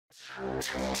Et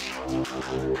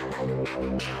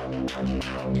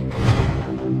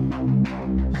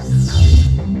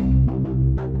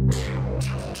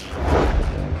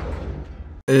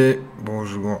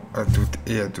bonjour à toutes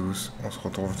et à tous, on se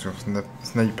retrouve sur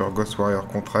Sniper Ghost Warrior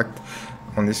Contract.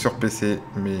 On est sur PC,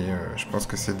 mais je pense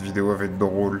que cette vidéo va être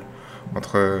drôle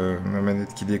entre ma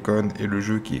manette qui déconne et le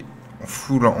jeu qui est en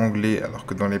full en anglais alors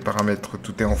que dans les paramètres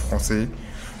tout est en français.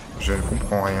 Je ne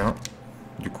comprends rien.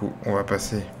 Du coup, on va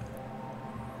passer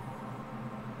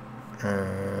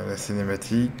la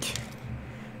cinématique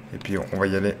et puis on va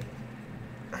y aller.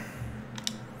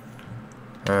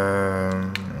 On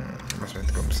va se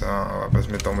mettre comme ça, on va pas se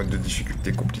mettre en mode de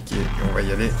difficulté compliquée et on va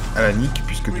y aller à la nique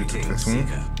puisque de toute façon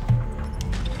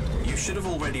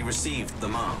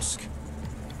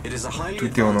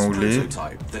tout est en anglais. Je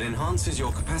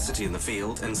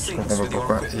comprends pas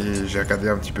pourquoi et j'ai regardé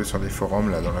un petit peu sur les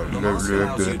forums là dans le hub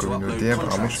de la communauté.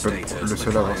 Apparemment je suis pas le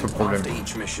seul à avoir ce problème.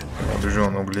 Le jeu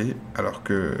en anglais alors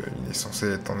que il est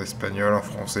censé être en espagnol, en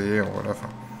français, voilà, enfin.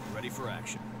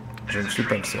 Je ne suis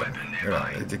pas le seul. Voilà,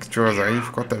 les textures elles arrivent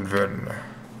quand elles veulent.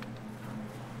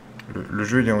 Le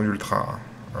jeu il est en ultra.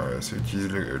 Ça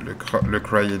utilise le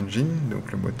Cry Engine,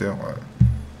 donc le moteur,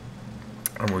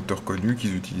 un moteur connu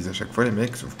qu'ils utilisent à chaque fois les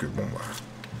mecs, sauf que bon bah,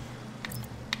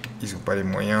 ils ont pas les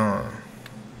moyens.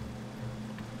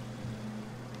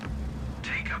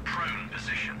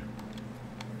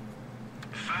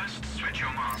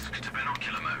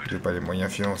 Ils ont pas les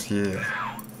moyens financiers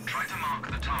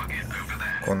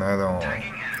qu'on a dans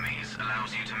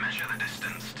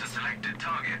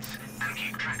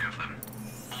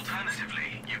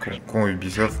qu'ont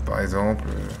Ubisoft par exemple.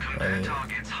 Allez.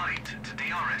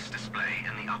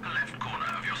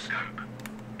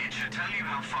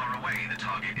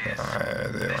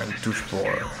 Une touche pour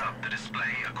ouais,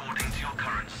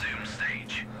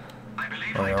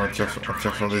 on tire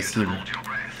sur des cibles.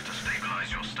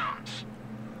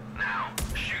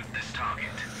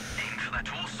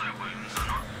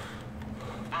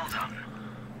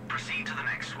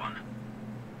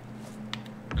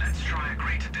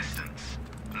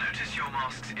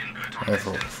 Ouais,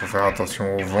 faut faire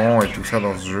attention au vent et tout ça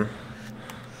dans ce jeu.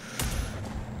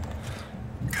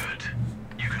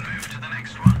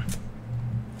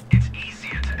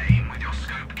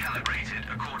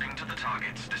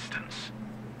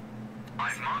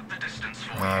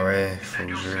 Ah ouais, faut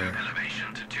que je...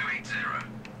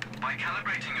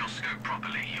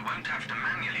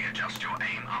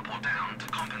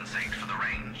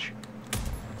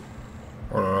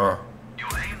 Oh là là.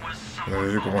 Vous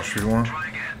avez vu comment je suis loin?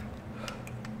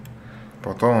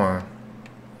 Pourtant,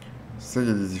 c'est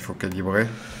ça il faut calibrer.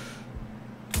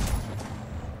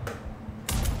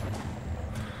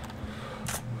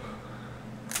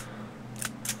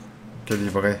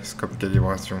 Calibrer, c'est comme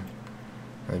calibration.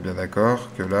 On est bien d'accord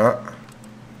que là,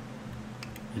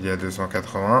 il est à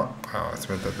 280. Alors, on va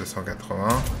se mettre à 280.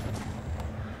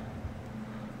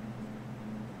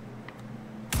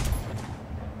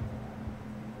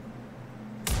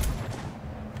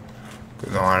 Que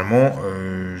normalement,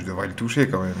 je devrais le toucher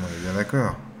quand même, on est bien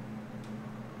d'accord.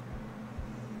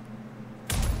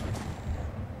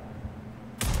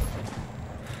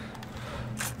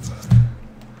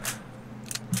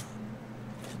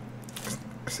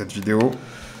 Cette vidéo,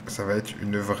 ça va être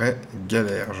une vraie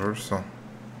galère, je le sens.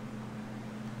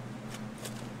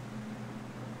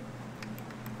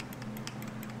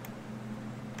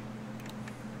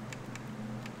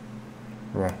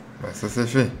 Bon, bah ça c'est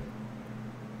fait.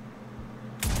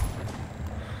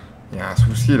 Il y a un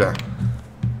souci là.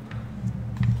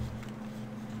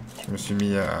 Je me suis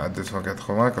mis à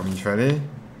 280 comme il fallait.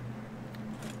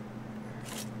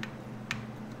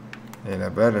 Et la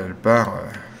balle, elle part...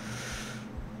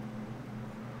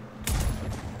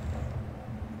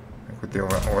 Écoutez,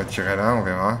 on va tirer là, on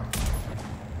verra.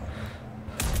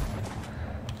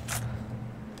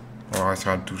 On va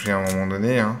réussir à le toucher à un moment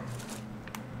donné. Hein.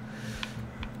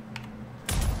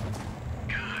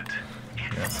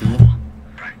 Merci.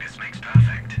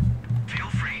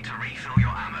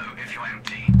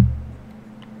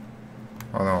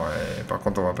 Oh non, ouais, par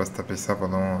contre, on va pas se taper ça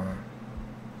pendant...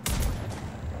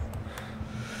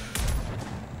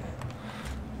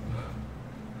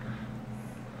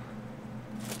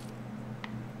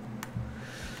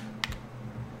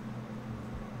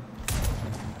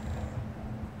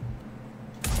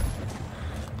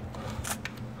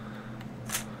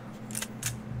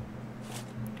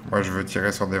 Moi, je veux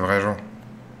tirer sur des vrais gens.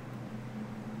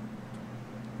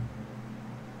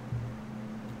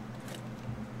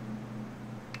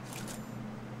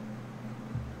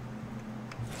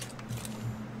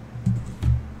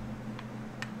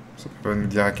 Ça peut pas nous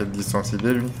dire à quelle distance il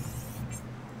est, lui.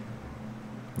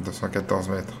 214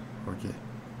 mètres. Ok.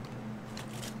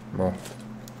 Bon.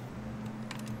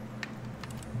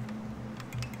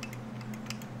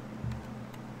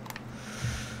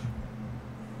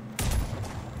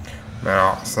 Mais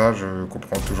alors, ça, je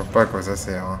comprends toujours pas à quoi ça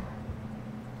sert. Hein.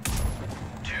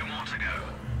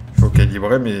 Faut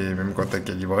calibrer, mais même quand t'as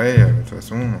calibré, de toute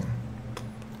façon...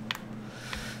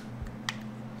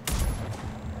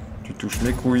 Tu touches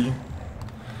mes couilles.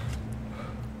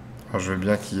 Alors, je veux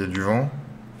bien qu'il y ait du vent.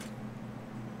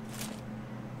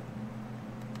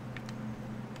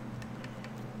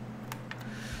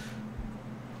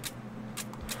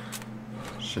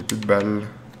 J'ai plus de balles.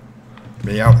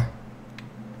 Merde.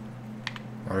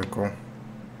 Ah, le con.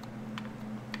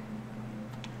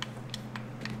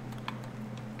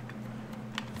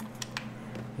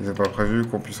 Ils ont pas prévu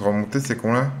qu'on puisse remonter ces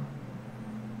cons là?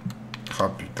 Ah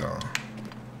putain.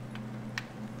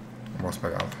 Bon, c'est pas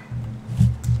grave.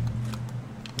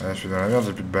 Là, je suis dans la merde,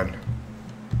 j'ai plus de balles.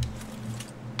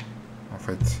 En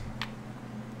fait.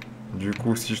 Du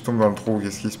coup, si je tombe dans le trou,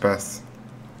 qu'est-ce qui se passe?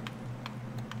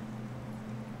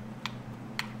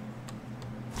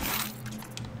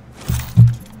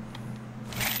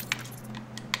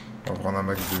 On va prendre un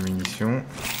max de munitions.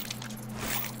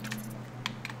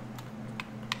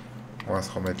 On va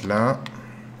se remettre là.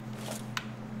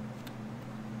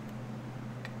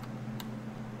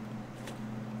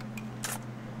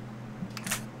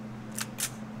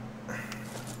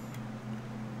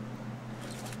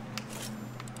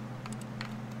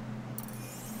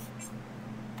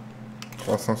 «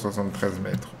 373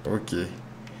 mètres. Ok.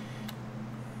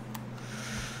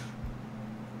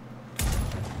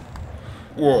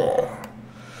 Wow.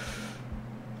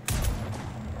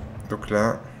 Donc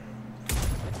là...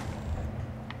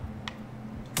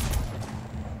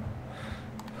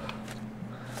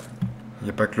 Il n'y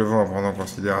a pas que le vent à prendre en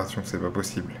considération, c'est pas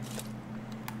possible.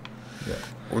 Il y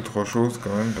a autre chose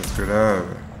quand même, parce que là...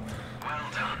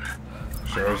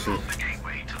 j'ai réussi.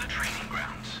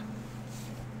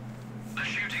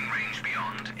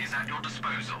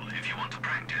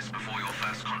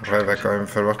 Ouais, va quand même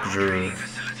falloir que je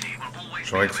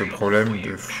règle ce problème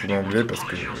de fou d'anglais, parce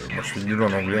que moi je suis nul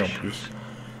en anglais en plus.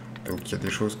 Donc il y a des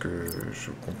choses que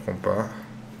je comprends pas,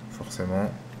 forcément.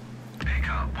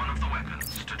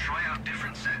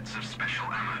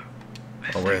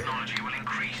 Ah ouais.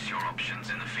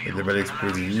 Il y a des balles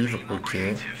explosives, ok.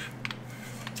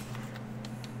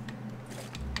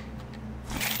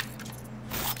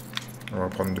 On va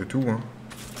prendre de tout, hein.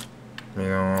 Mais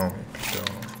non, mais putain.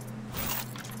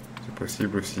 C'est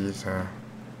possible aussi, ça.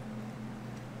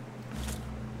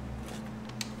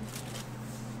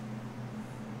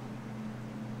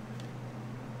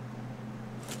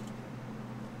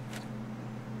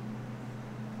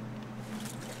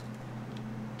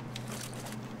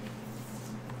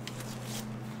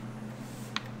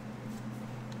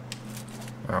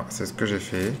 Alors, c'est ce que j'ai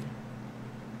fait.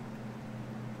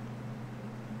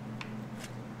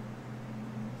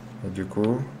 Et du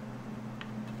coup,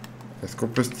 est-ce qu'on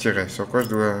peut se tirer? Sur quoi je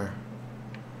dois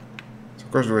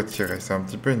tirer? C'est un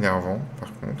petit peu énervant,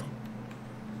 par contre.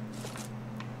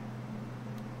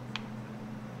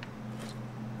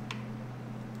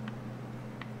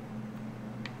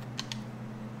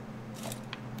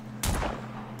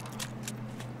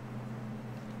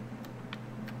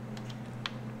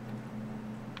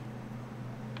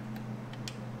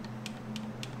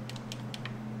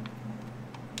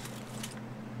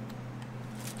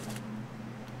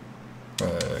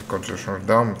 Quand je change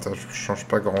d'arme, ça change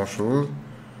pas grand chose.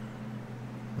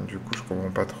 Du coup, je comprends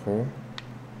pas trop.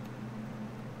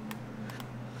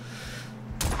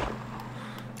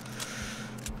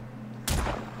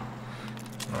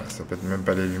 Ouais, ça pète même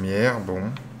pas les lumières. Bon.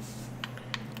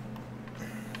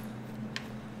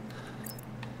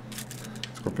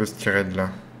 Est-ce qu'on peut se tirer de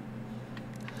là?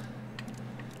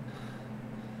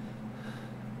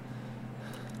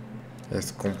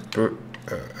 Est-ce qu'on peut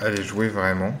aller jouer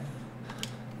vraiment?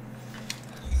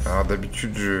 Alors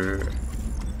d'habitude je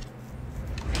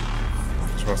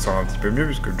m'en sors un petit peu mieux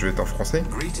puisque le jeu est en français.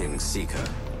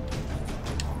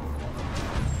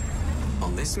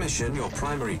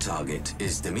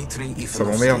 Ça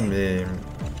m'emmerde, mais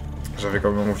j'avais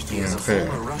quand même envie de vous montrer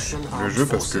le jeu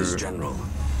parce que je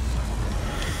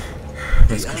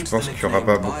pense qu'il n'y aura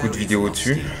pas beaucoup de vidéos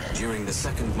dessus,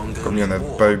 comme il n'y en a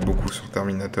pas eu beaucoup sur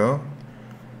Terminator.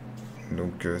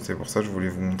 Donc c'est pour ça que je voulais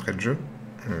vous montrer le jeu,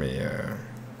 mais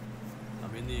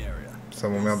ça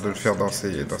m'emmerde de le faire dans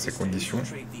ces conditions.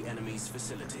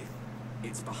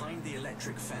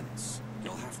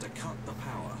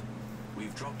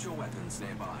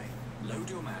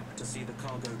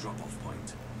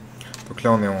 Donc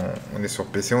là on est sur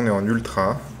PC, on est en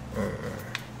ultra.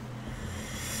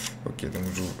 Ok, donc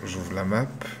j'ouvre la map.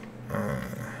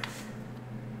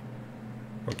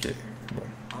 Ok, bon.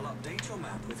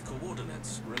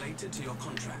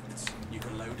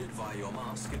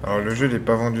 Alors le jeu n'est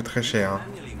pas vendu très cher. Hein.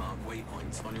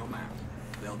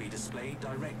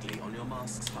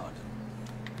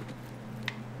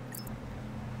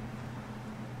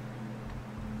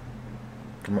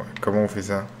 Comment on fait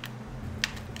ça?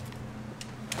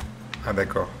 Ah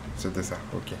d'accord, c'était ça,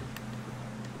 ok.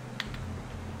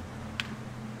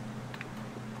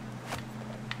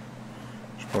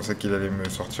 Je pensais qu'il allait me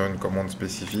sortir une commande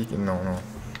spécifique. Non, non.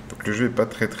 Donc le jeu est pas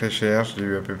très cher, je l'ai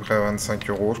eu à peu près à 25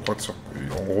 euros. Je crois que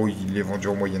en gros il est vendu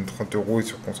en moyenne 30 euros et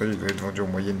sur console il doit être vendu en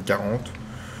moyenne 40.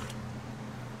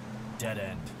 Dead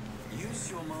end. Use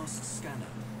your mask scanner.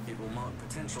 It will mark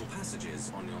potential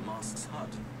passages on your mask's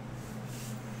HUD.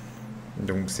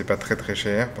 Donc c'est pas très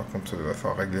cher, par contre il va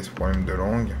falloir régler ce problème de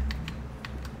langue.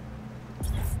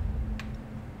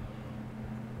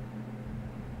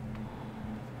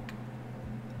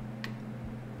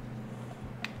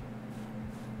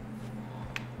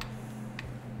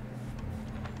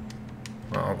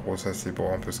 En gros ça c'est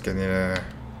pour un peu scanner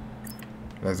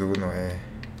la zone, ouais.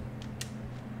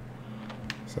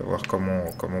 Savoir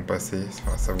comment passer,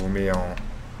 enfin, ça vous met en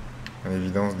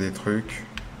évidence des trucs.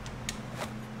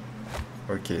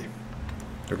 Ok.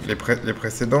 Donc les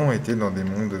précédents étaient dans des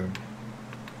mondes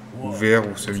ouverts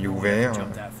ou semi-ouverts,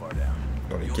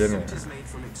 dans lesquels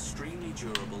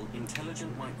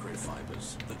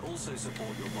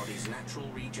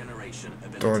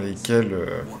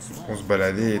on se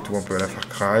baladait et tout un peu à la Far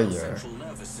Cry.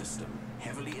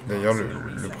 D'ailleurs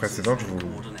le précédent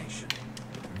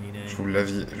je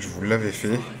vous l'avais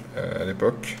fait à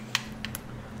l'époque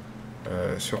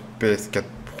sur PS4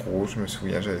 Pro, je me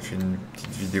souviens, j'avais fait une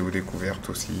petite vidéo découverte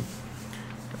aussi.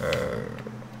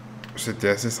 C'était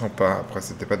assez sympa. Après,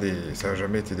 c'était pas ça n'a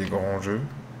jamais été des grands jeux.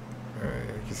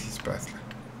 Qu'est-ce qui se passe là?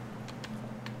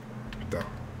 Putain,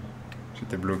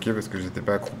 j'étais bloqué parce que j'étais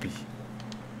pas accroupi.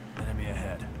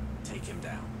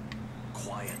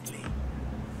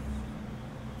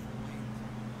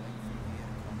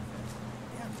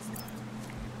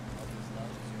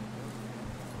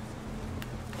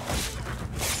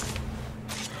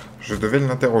 Je devais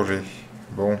l'interroger.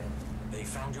 Bon.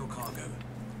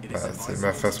 Bah, c'est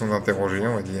ma façon d'interroger,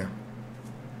 on va dire.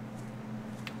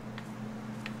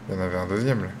 Il y en avait un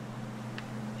deuxième, là.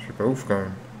 Je suis pas ouf, quand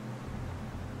même.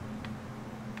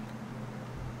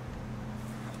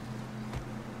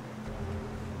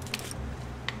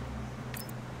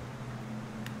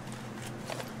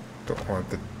 Attends, on va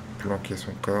peut-être planquer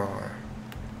son corps.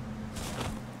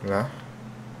 Là.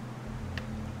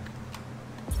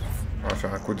 On va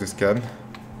faire un coup de scan.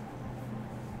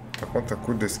 Par contre, un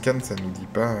coup de scan, ça nous dit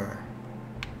pas...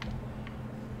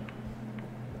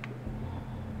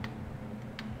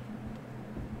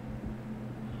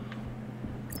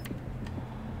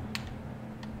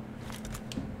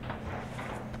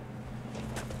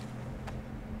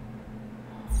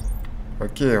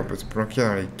 Ok, on peut se planquer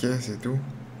dans les caisses et tout.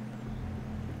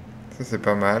 Ça, c'est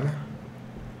pas mal.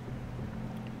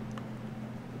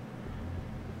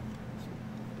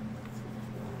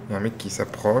 Il y a un mec qui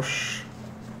s'approche,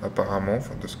 apparemment,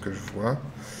 enfin de ce que je vois.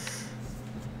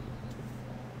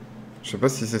 Je sais pas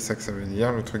si c'est ça que ça veut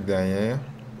dire, le truc derrière.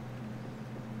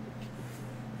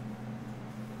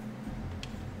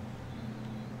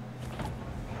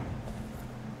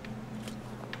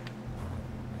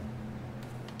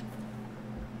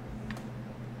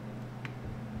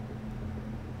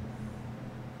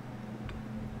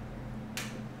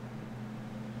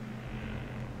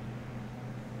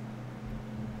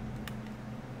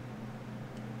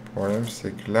 Le problème,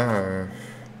 c'est que là,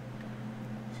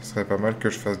 ce serait pas mal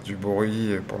que je fasse du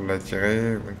bruit pour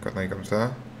l'attirer, ou une connerie comme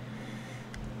ça.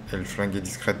 Et le flinguer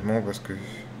discrètement, parce que...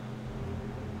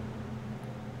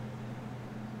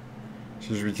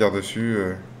 si je lui tire dessus,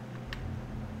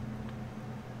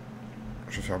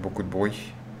 je vais faire beaucoup de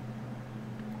bruit.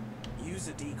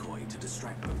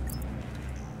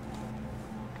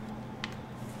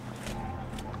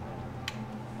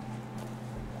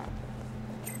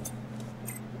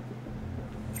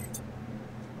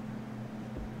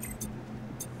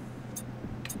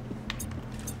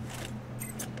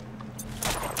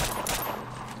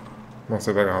 Bon,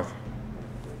 c'est pas grave.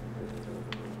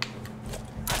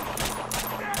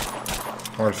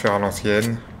 On va le faire à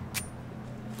l'ancienne.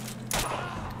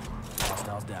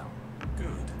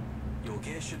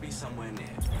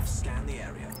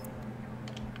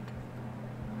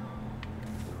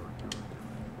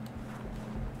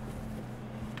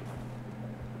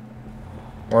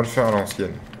 On va le faire à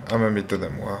l'ancienne, à ma méthode à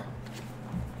moi.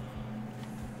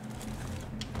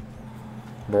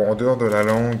 Bon, en dehors de la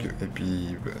langue, et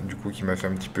puis bah, du coup qui m'a fait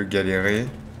un petit peu galérer.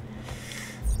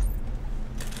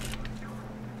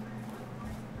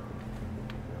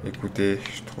 Écoutez,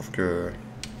 je trouve que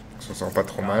on s'en sort pas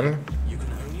trop mal.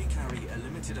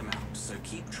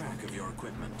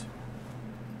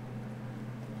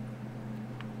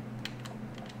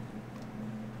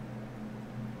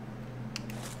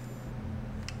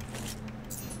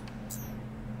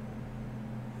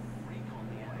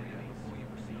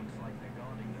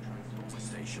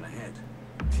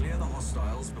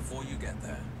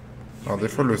 Alors des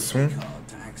fois le son,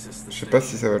 je sais pas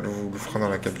si ça va vous le fera dans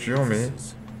la capture, mais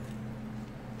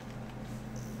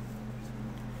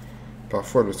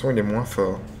parfois le son il est moins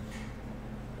fort.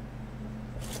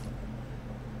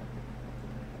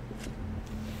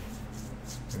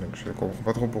 Donc je comprends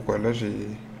pas trop pourquoi. Là j'ai...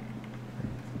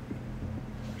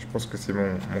 Je pense que c'est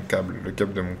mon câble, le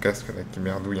câble de mon casque là, qui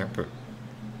merdouille un peu.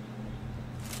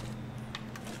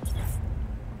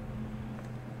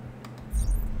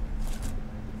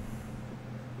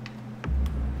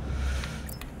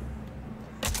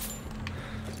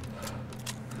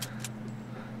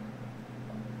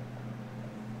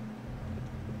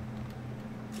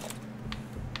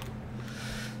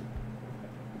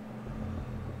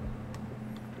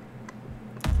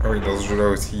 Ah oui, dans ce jeu-là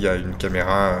aussi, il y a une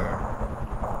caméra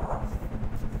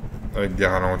avec des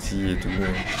ralentis et tout.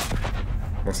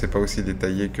 Bon, c'est pas aussi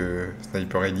détaillé que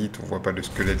Sniper Elite, on voit pas le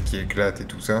squelette qui éclate et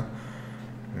tout ça.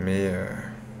 Mais...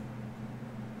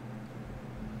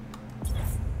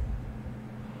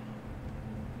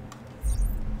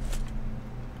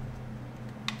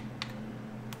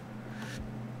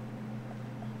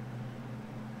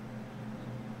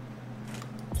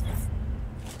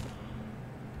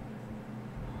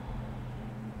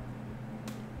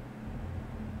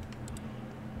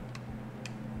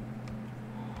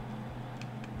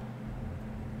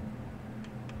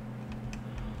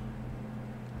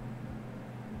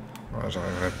 ouais,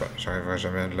 j'arriverai pas, j'arriverai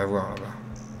jamais à l'avoir là-bas.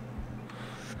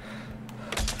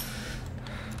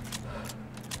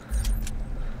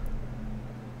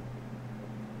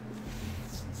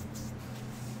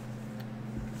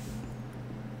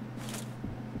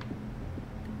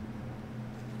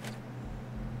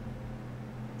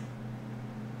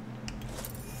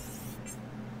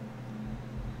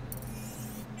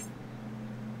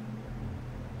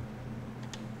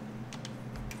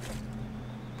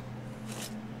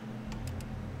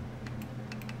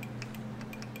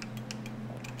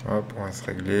 Hop, on va se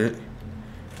régler.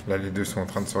 Là, les deux sont en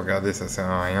train de se regarder, ça sert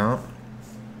à rien.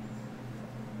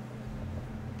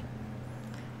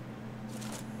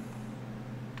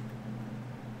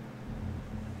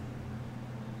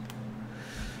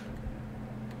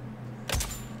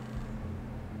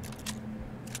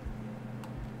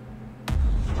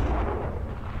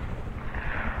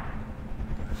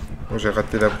 Bon, j'ai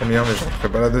raté la première, mais j'en ferai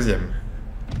pas la deuxième.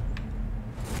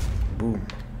 Boum.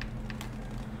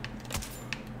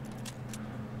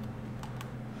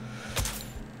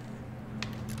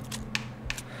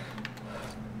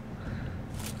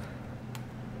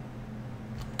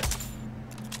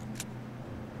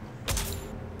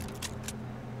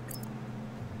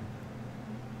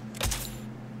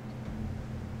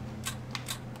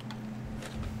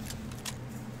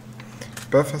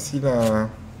 Pas facile à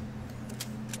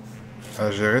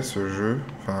gérer ce jeu.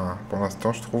 Enfin, pour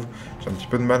l'instant, je trouve. J'ai un petit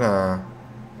peu de mal à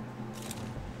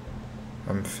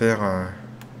me faire... à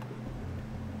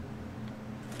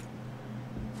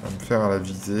me faire à la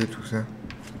visée, tout ça.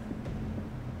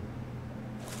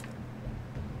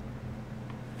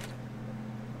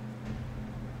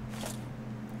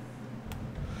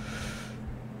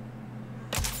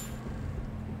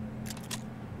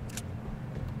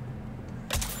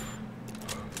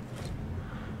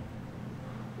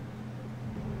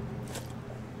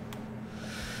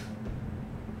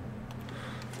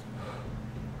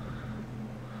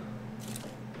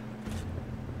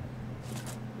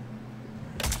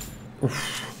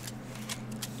 Ouf.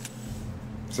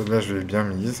 Celle-là, je l'ai bien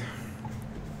mise.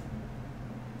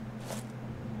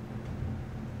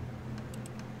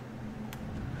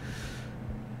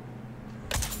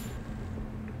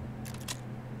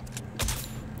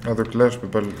 Ah, donc là, je peux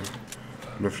pas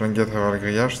le flinguer à travers le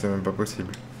grillage, c'est même pas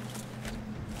possible.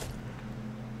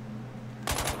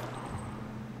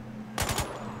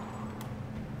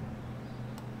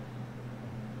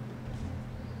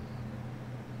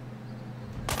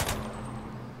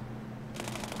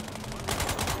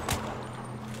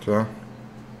 Tu vois?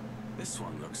 This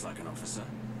one looks like an officer.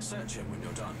 Search him when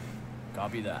you're done.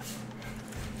 Copy that.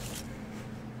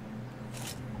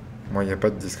 Moi, il n'y a pas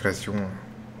de discrétion.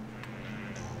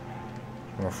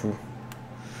 Je m'en fous.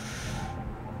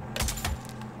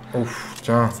 Ouf,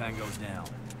 tiens. Tango's down.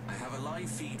 I have a live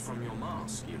feed from your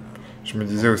mask, you know. Je me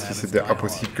disais aussi c'était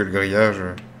impossible que le grillage,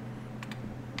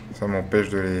 ça m'empêche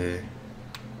de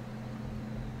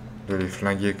les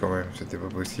flinguer quand même. C'était pas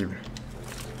possible.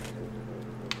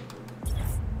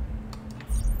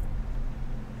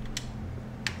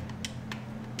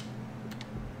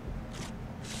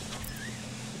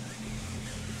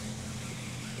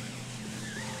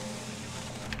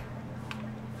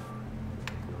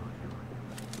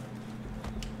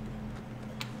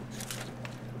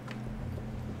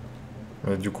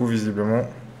 Mais du coup, visiblement,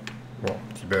 bon,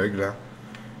 petit bug là.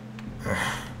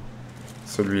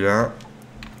 Celui-là,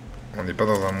 on n'est pas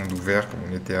dans un monde ouvert comme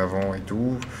on était avant et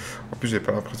tout. En plus, j'ai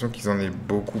pas l'impression qu'ils en aient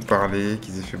beaucoup parlé,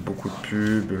 qu'ils aient fait beaucoup de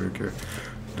pubs,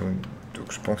 donc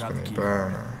je pense qu'on n'est pas.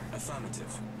 Affirmative.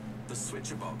 The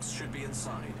switcher box should be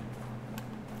inside.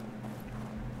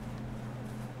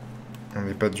 On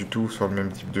n'est pas du tout sur le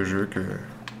même type de jeu que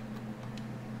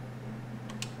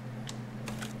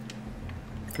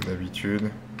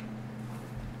d'habitude.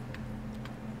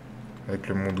 Avec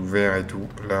le monde ouvert et tout.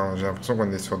 Là, j'ai l'impression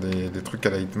qu'on est sur des trucs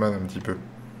à la Hitman un petit peu.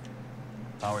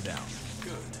 Power down.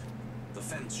 Good. The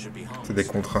fence should be C'est des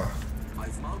harmless. contrats.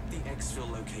 I've marked the exfil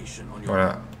location on your Voilà,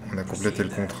 map. on a complété le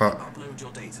Proceed there contrat. and upload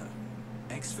your data.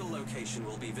 Exfil location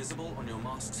will be visible on your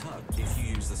mask's HUD if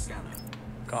you use the scanner.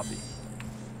 Copy.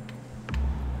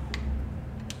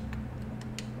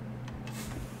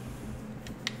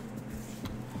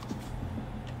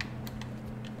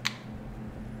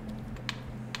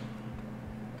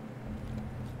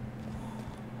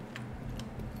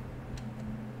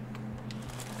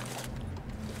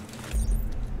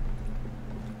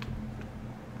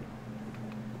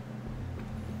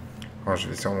 Oh, je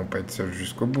vais sûrement pas être seul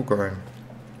jusqu'au bout quand même.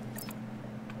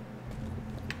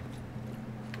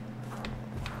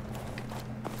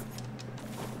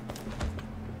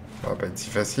 Ça va pas être si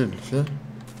facile, si.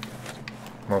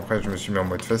 Bon, après, je me suis mis en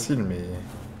mode facile, mais...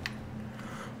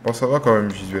 Bon, ça va quand même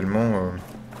visuellement.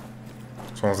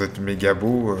 Sans être méga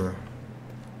beau.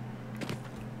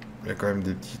 Il y a quand même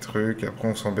des petits trucs. Après,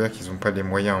 on sent bien qu'ils ont pas les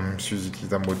moyens, même s'ils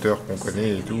utilisent un moteur qu'on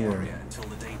connaît et tout. Stay in the area until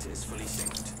the data is fully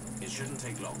synced. It shouldn't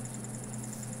take long.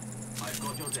 I've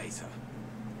got your data.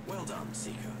 Well done,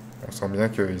 Seeker. On sent bien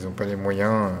qu'ils ont pas les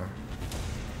moyens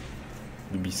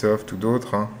d'Ubisoft ou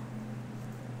d'autres. Hein.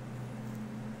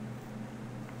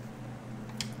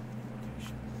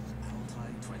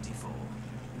 Altai 24,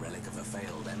 relic of a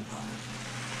failed empire.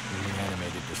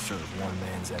 Reanimated to serve one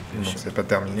man's Bon, ambition. c'est pas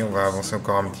terminé, on va avancer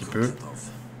encore un petit peu.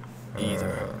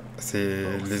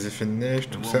 C'est les effets de neige,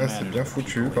 tout ça, c'est bien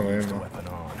foutu quand même.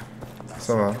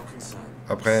 Ça va.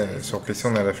 Après, sur PC,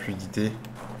 on a la fluidité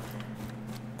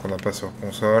qu'on n'a pas sur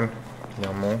console,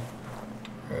 clairement.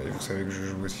 Et vous savez que je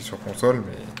joue aussi sur console,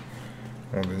 mais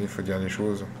à un moment donné, il faut dire les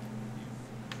choses.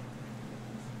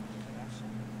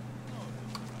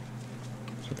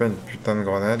 J'ai pas une putain de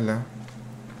grenade là.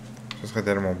 Ce serait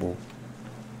tellement beau.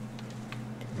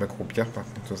 M'accroupir, par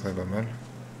contre, ce serait pas mal.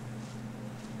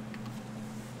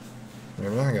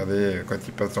 J'aime bien regarder quand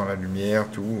il passe dans la lumière,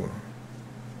 tout.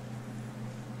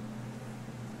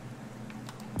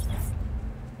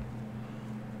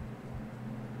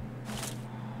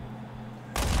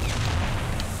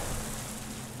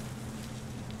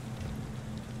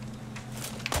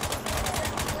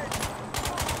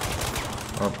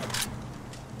 Hop.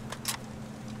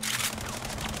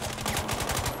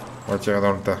 On va tirer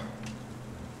dans le tas.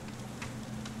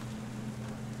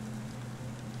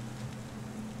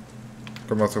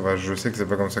 Comme un sauvage, je sais que c'est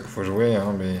pas comme ça qu'il faut jouer,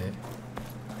 hein, mais...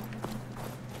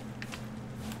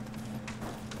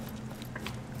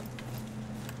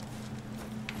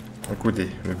 Écoutez,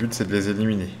 le but c'est de les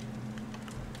éliminer.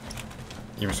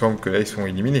 Il me semble que là ils sont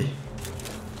éliminés.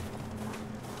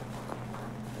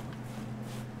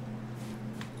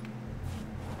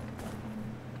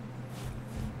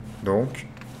 Donc,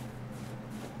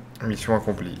 mission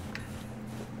accomplie.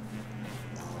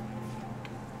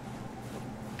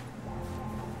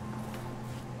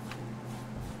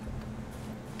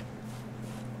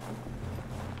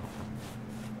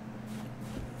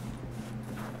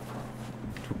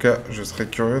 En tout cas, je serais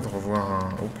curieux de revoir un...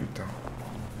 Oh putain.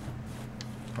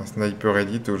 Un sniper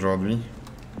edit aujourd'hui.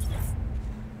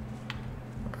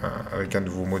 Avec un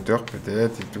nouveau moteur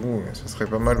peut-être et tout. Ce serait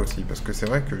pas mal aussi. Parce que c'est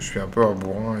vrai que je suis un peu un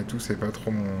bourrin et tout. C'est pas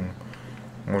trop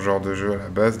mon genre de jeu à la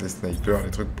base. Les snipers,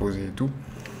 les trucs posés et tout.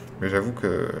 Mais j'avoue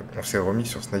que on s'est remis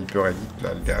sur Sniper Edit,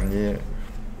 là, le dernier.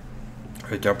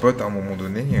 Avec un pote à un moment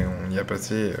donné. Et on y a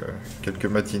passé quelques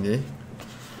matinées.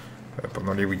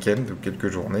 Pendant les week-ends ou quelques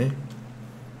journées.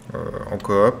 en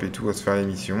coop et tout, à se faire les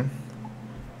missions.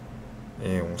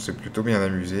 Et on s'est plutôt bien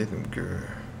amusé, donc...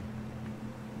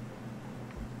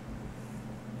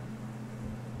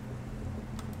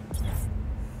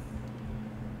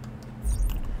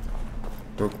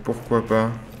 Donc pourquoi pas.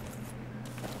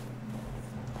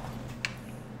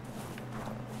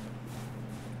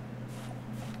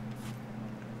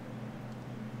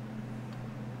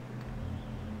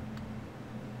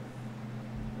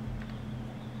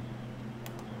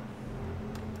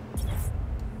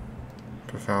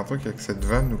 On peut faire un truc avec cette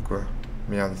vanne ou quoi?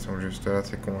 Merde, ils sont juste là,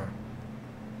 c'est con. Hein.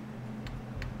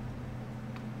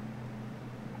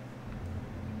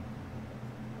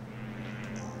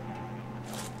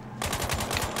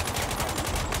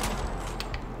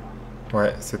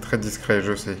 Ouais, c'est très discret,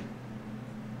 je sais.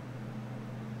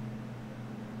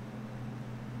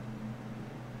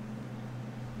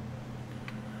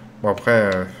 Bon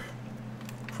après,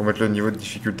 faut mettre le niveau de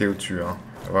difficulté au-dessus, hein.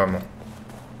 Vraiment.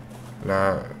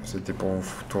 Là, c'était pour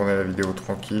vous tourner la vidéo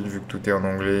tranquille, vu que tout est en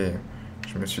anglais.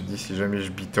 Je me suis dit, si jamais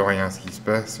je bite rien à ce qui se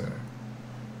passe...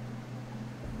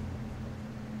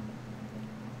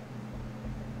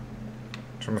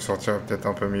 je me sortirai peut-être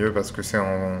un peu mieux parce que c'est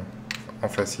en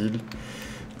facile.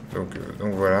 Donc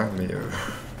voilà, mais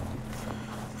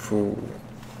faut...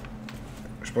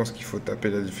 Je pense qu'il faut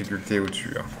taper la difficulté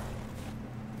au-dessus. Hein.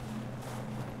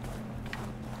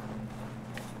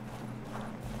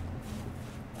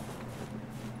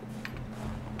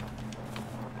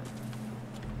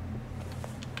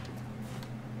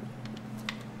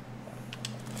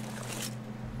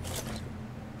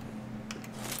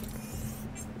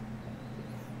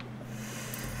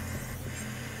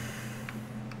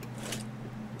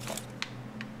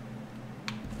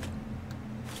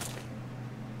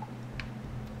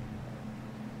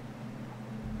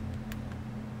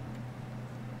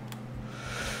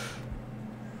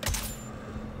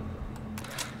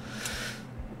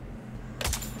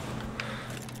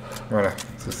 Voilà,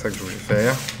 c'est ça que je voulais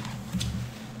faire.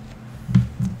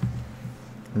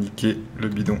 Niquer le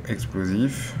bidon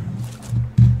explosif.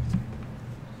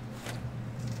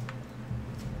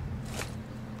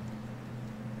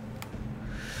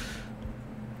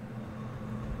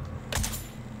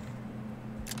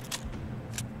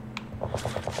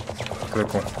 Le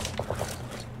con.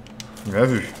 Il m'a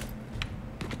vu.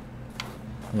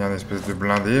 Il y a une espèce de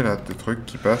blindé là, de trucs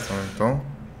qui passent en même temps.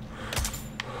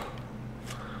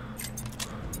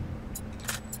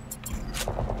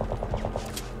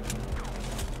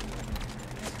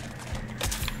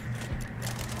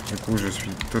 Du coup, je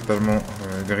suis totalement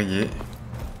grillé.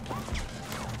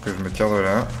 Faut que je me tire de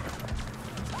là.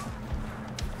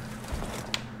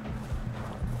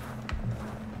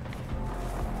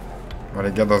 Bon,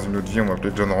 les gars, dans une autre vie, on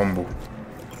m'appelait John Rambo.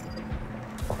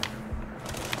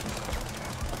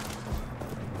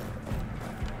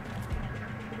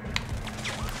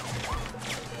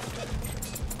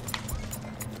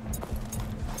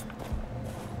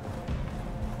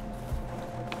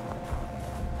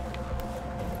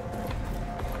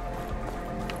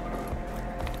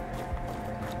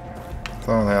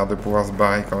 Ça, on a l'air de pouvoir se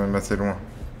barrer quand même assez loin.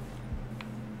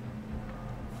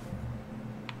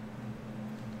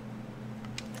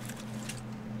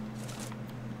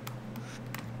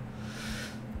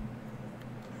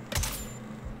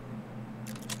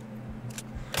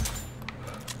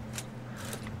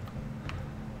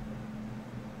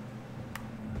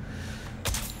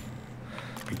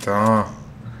 Putain.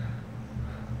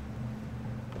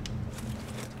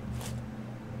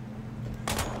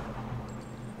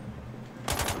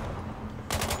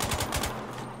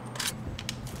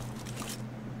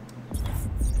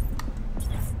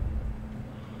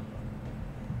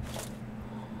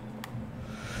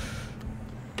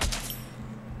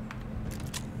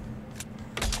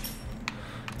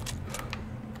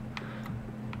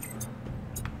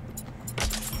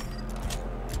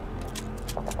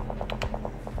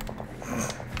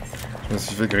 Je me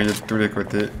suis fait griller de tous les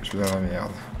côtés, je suis dans la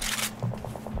merde.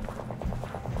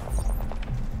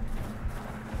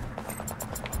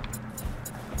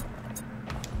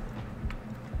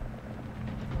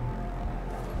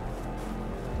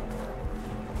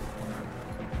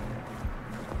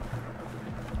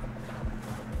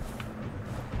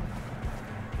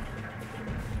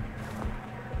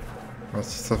 Bah,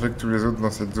 si ça fait que tous les autres dans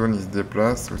cette zone ils se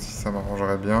déplacent, aussi ça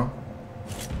m'arrangerait bien.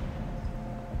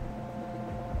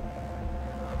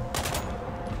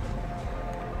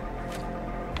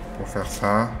 Pour faire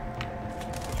ça.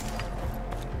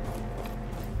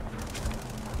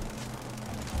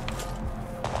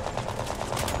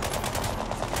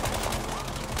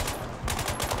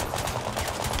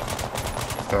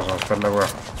 Putain, j'arrive pas de l'avoir.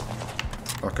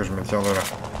 Alors que je me tire de là.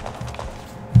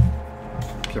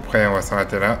 Puis après, on va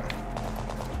s'arrêter là.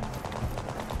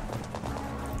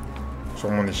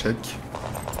 Sur mon échec.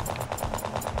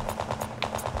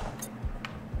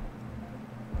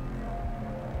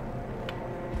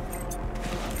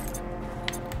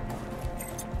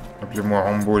 Appelez-moi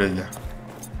Rambo, les gars.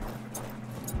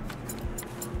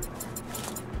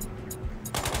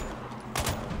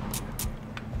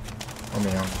 Oh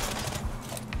merde.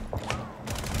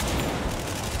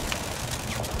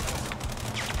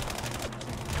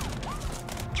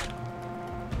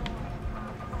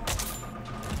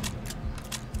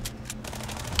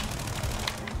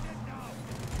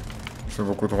 C'est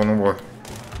beaucoup trop nombreux.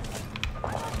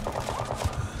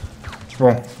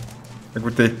 Bon,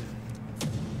 écoutez.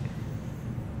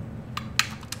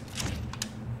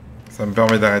 Ça me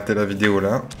permet d'arrêter la vidéo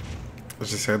là.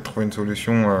 J'essaierai de trouver une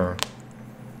solution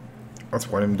à ce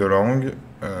problème de langue.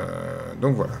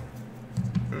 Donc voilà.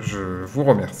 Je vous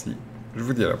remercie. Je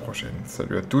vous dis à la prochaine.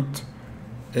 Salut à toutes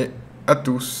et à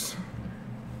tous.